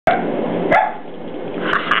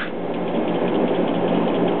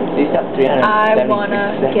I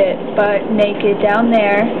wanna get butt naked down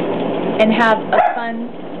there and have a fun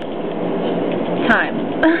time.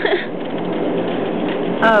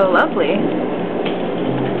 Oh, lovely.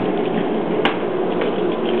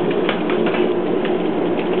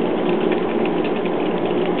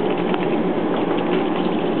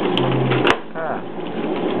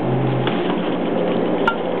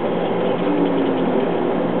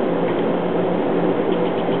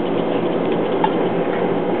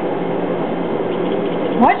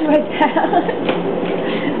 Why'd you write that?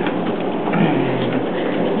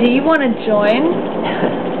 Do you want to join?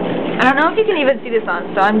 I don't know if you can even see this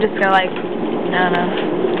on, so I'm just gonna like, I don't know.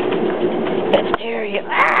 There you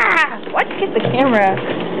ah! Why'd you get the camera?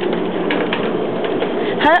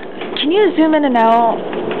 Huh? Can you zoom in and out?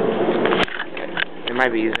 It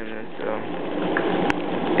might be zooming in, so.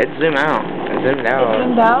 It's zoom out. It zoomed out. It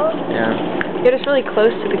zoomed out? Yeah. You're just really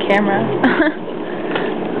close to the camera.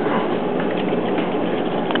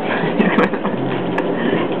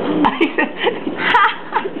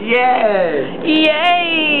 Yes!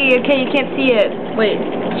 Yay! Okay, you can't see it. Wait,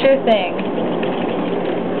 sure thing.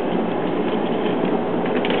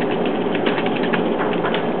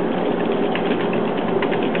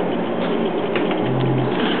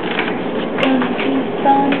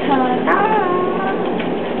 Sometime.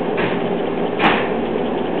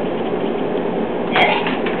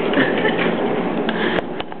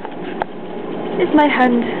 It's my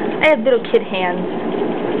hand. I have little kid hands.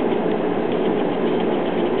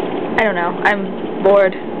 I don't know. I'm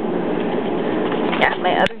bored. Yeah,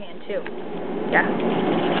 my other hand too. Yeah.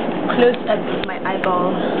 Close up to my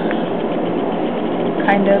eyeball.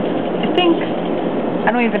 Kind of. I think.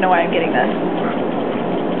 I don't even know why I'm getting this.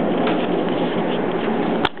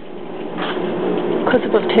 Close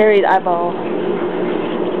up of Terry's eyeball.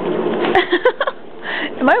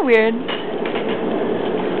 Am I weird?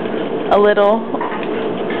 A little.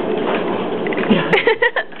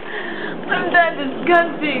 I'm that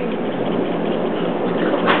disgusting.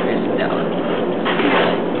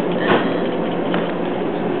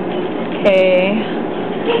 Okay.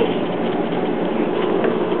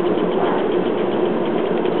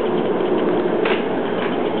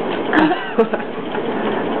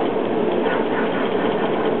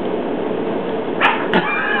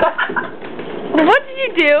 What did you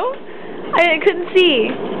do? I couldn't see.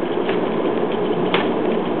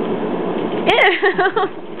 Ew.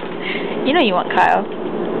 You know you want Kyle.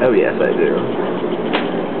 Oh, yes, I do.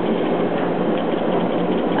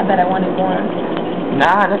 I bet I wanted more.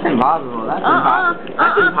 Nah, that's impossible. That's impossible.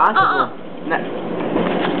 That's impossible. No.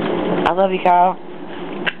 I love you, Kyle.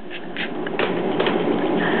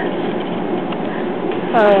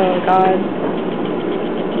 Oh, God.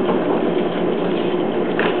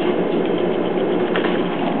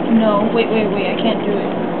 No, wait, I can't do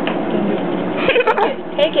it.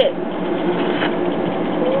 Take it.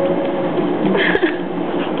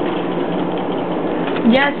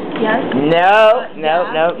 Yes. No.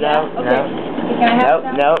 Okay. Can I have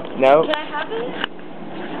that? No. Can I have it?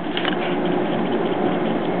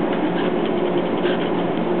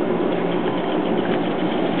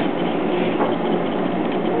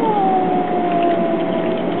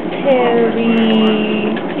 Terry,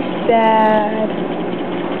 sad.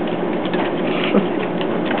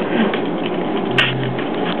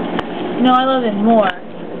 No, I love it more.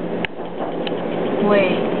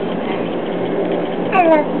 Wait. I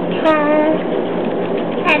love Dad.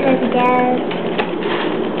 I love Dad.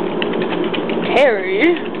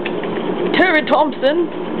 Terry Thompson.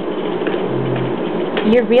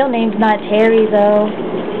 Your real name's not Terry, though.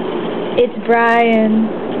 It's Brian.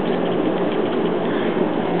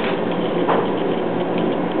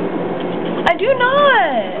 I do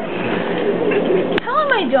not. Tell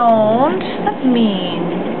him I don't. That's mean.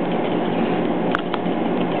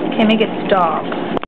 Okay, make it stop.